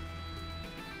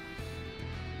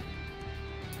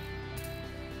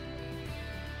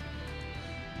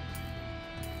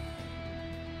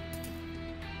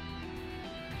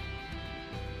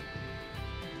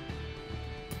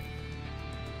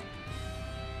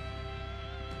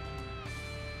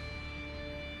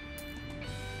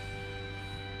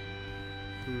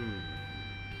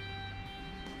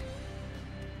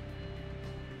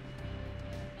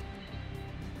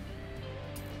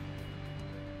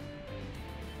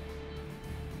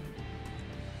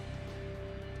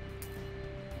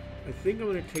 I think I'm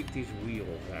going to take these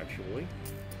wheels, actually.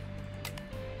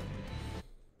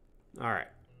 Alright.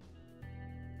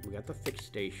 We got the fix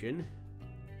station.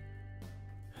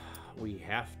 We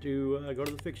have to go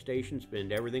to the fix station,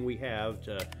 spend everything we have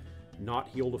to not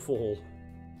heal to full.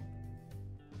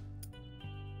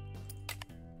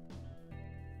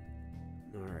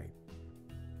 Alright.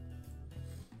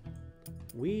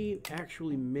 We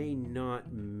actually may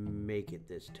not make it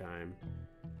this time.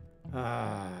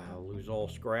 I'll lose all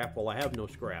scrap. Well, I have no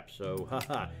scrap, so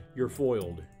haha, you're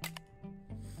foiled.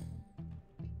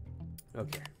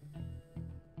 Okay.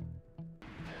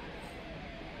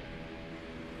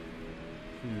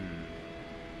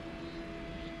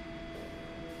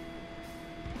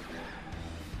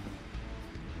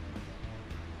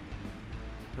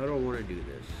 How do I want to do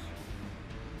this?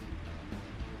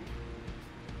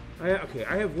 Okay,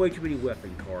 I have way too many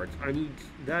weapon cards. I need...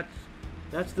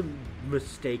 That's the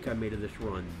mistake I made of this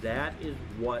run. That is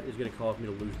what is going to cause me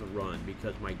to lose the run,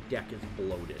 because my deck is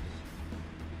bloated.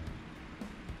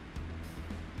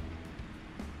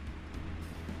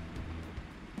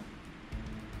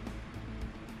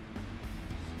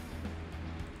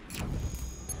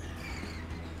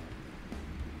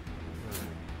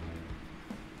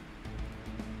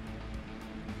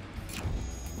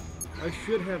 I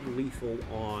should have lethal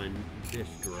on this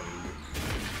drone.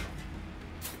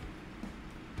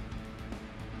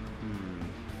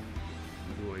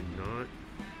 Do I not?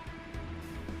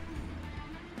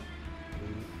 8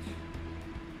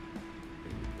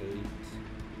 and 8.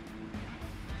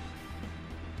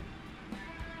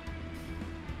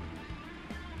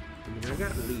 I mean, I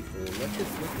got lethal. Let's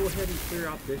go ahead and clear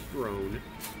out this drone.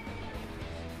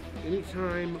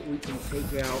 Anytime we can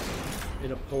take out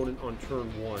an opponent on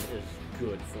turn 1 is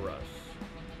good for us.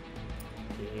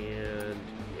 And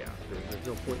yeah, there's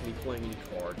no point in me playing any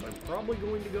cards. I'm probably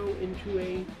going to go into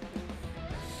a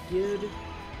skid.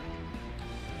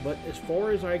 But as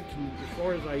far as I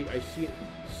see it,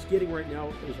 skidding right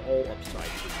now is all upside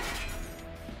for me.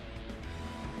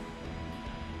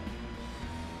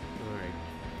 Alright.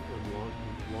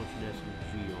 I'm launching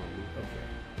SMG on me. Okay.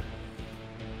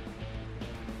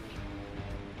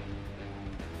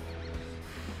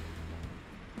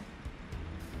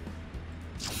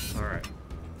 Alright.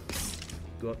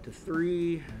 Go up to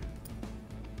 3.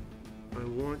 I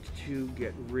want to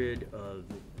get rid of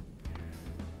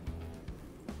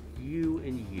you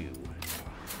and you.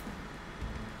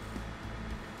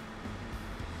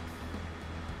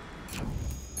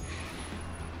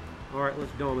 Alright,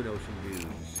 let's domino some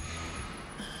dudes.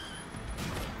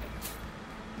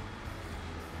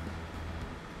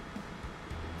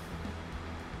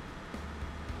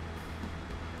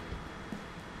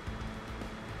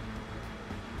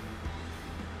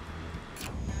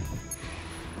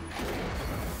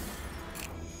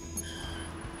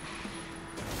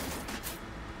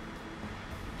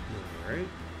 Alright.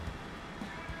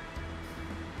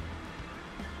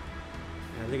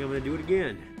 I think I'm going to do it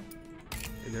again.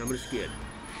 And then I'm going to skid.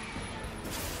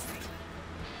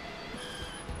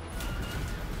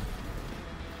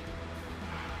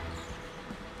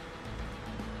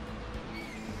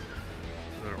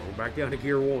 Alright, we're back down to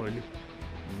gear 1.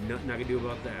 Nothing I can do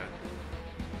about that.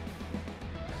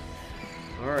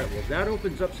 Alright, well that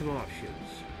opens up some options.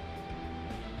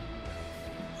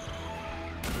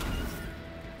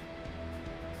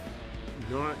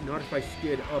 Not if I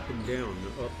skid up and down,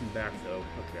 up and back though.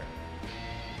 Okay.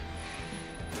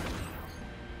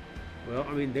 Well,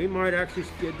 I mean, they might actually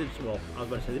skid this. Well, I was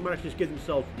about to say they might actually skid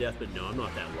themselves to death, but no, I'm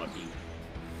not that lucky.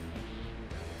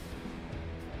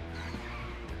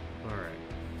 All right.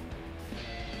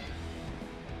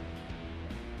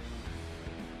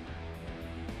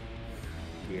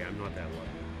 Yeah, I'm not that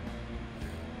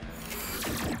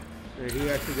lucky. And he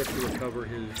actually gets to recover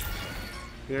his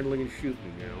handling and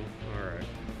shooting now. All right.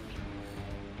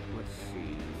 Let's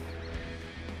see.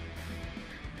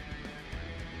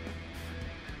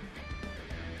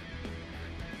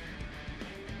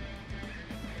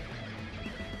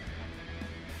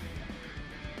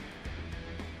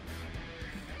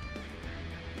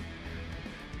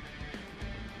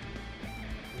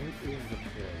 What is the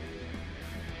play?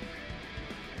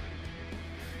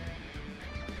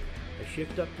 I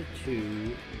shift up to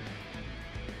 2.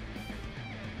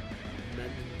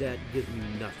 That gives me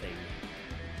nothing.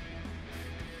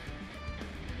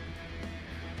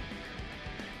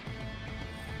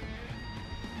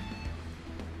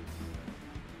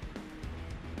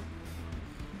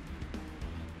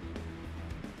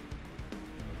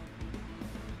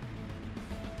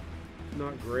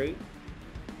 Not great.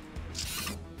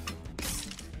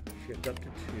 Shift up to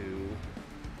 2.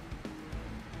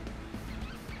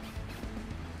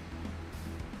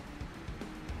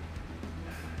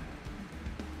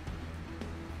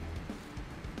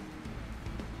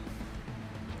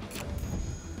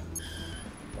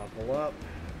 Buckle up.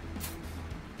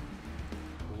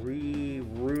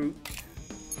 Reroute.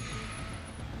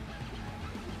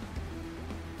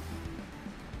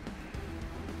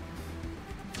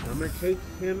 I'm going to take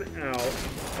him out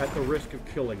at the risk of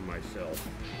killing myself.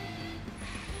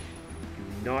 Do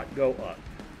not go up.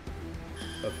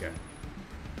 Okay.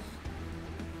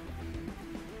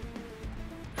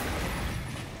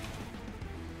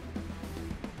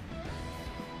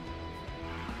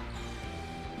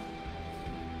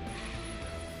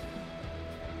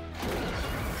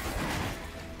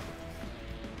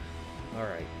 All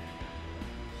right.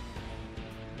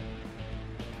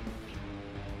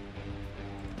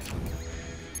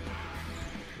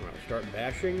 Start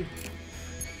bashing.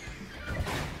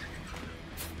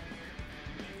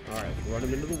 Alright, run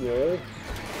him into the wall.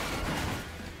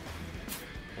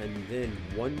 And then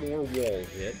one more wall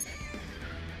hit.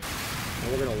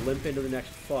 And we're going to limp into the next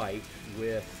fight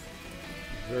with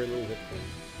very little hit points.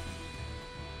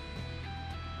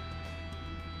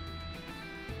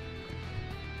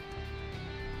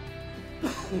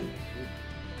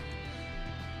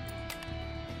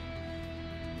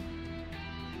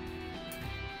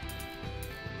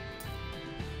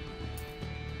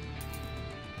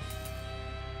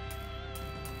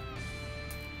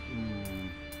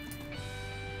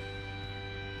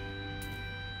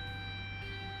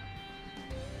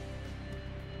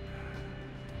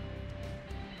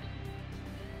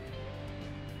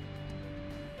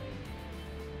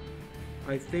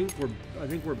 I think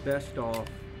we're best off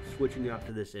switching out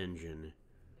to this engine.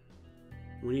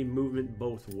 We need movement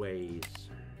both ways.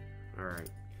 Alright.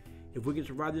 If we can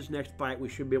survive this next fight, we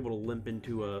should be able to limp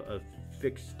into a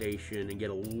fixed station and get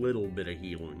a little bit of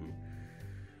healing.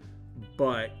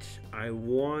 But I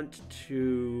want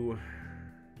to...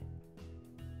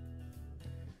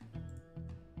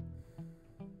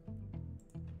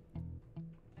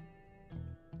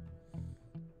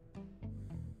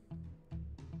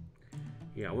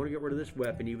 Yeah, I want to get rid of this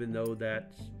weapon, even though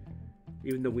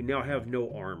we now have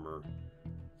no armor.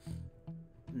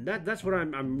 That's what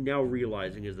I'm now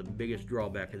realizing is the biggest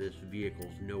drawback of this vehicle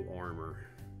is no armor.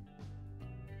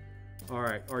 All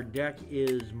right, our deck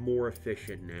is more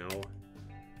efficient now.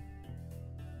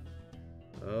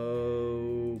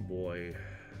 Oh boy.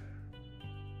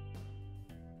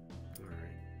 All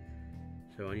right,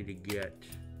 so I need to get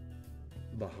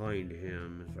behind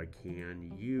him if I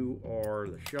can. You are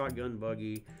the shotgun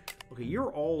buggy. Okay,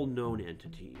 you're all known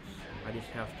entities. I just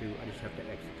have to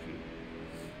execute.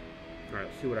 All right,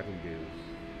 let's see what I can do.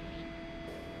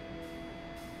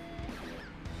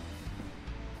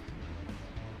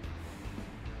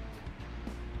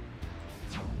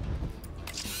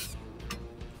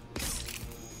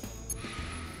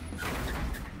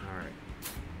 All right,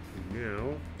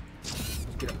 now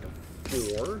let's get up to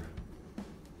 4.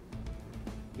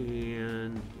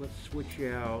 And let's switch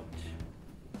out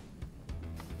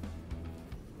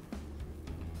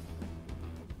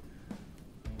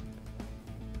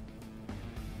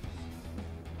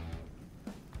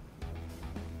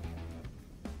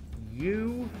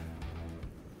you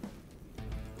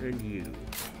and you.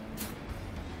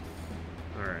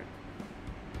 All right.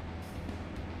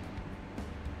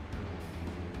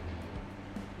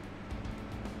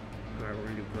 All right, we're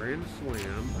gonna do Grand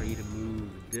Slam. I need to move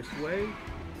this way.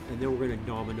 And then we're going to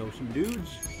domino some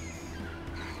dudes.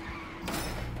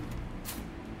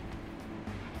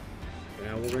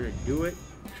 Now we're going to do it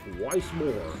twice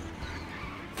more.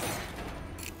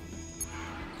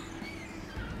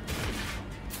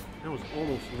 That was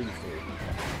almost lethal.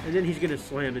 And then he's going to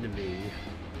slam into me.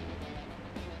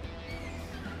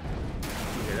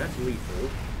 Okay, that's lethal.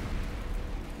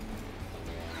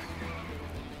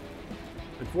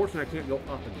 Unfortunately, I can't go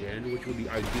up again, which would be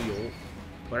ideal.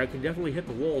 But I can definitely hit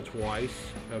the wall twice.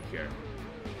 Okay.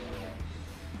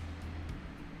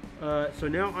 So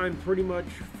now I'm pretty much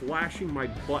flashing my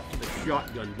butt to the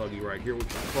shotgun buggy right here, which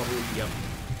is probably, yep,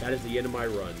 that is the end of my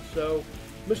run. So,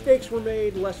 mistakes were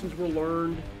made, lessons were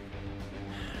learned.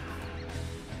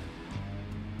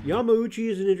 Yamauchi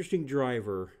is an interesting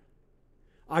driver.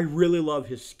 I really love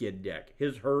his skid deck.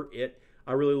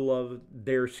 I really love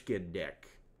their skid deck.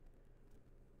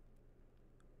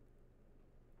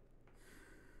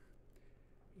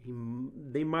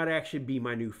 They might actually be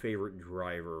my new favorite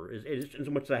driver, as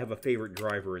much as I have a favorite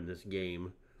driver in this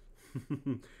game.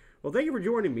 Well, thank you for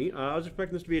joining me. I was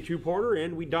expecting this to be a two-parter,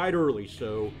 and we died early,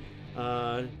 so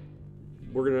I'm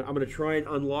gonna try and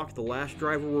unlock the last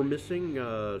driver we're missing,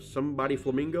 somebody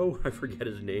Flamingo, I forget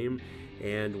his name,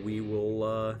 and we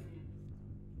will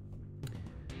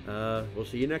we'll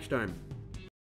see you next time.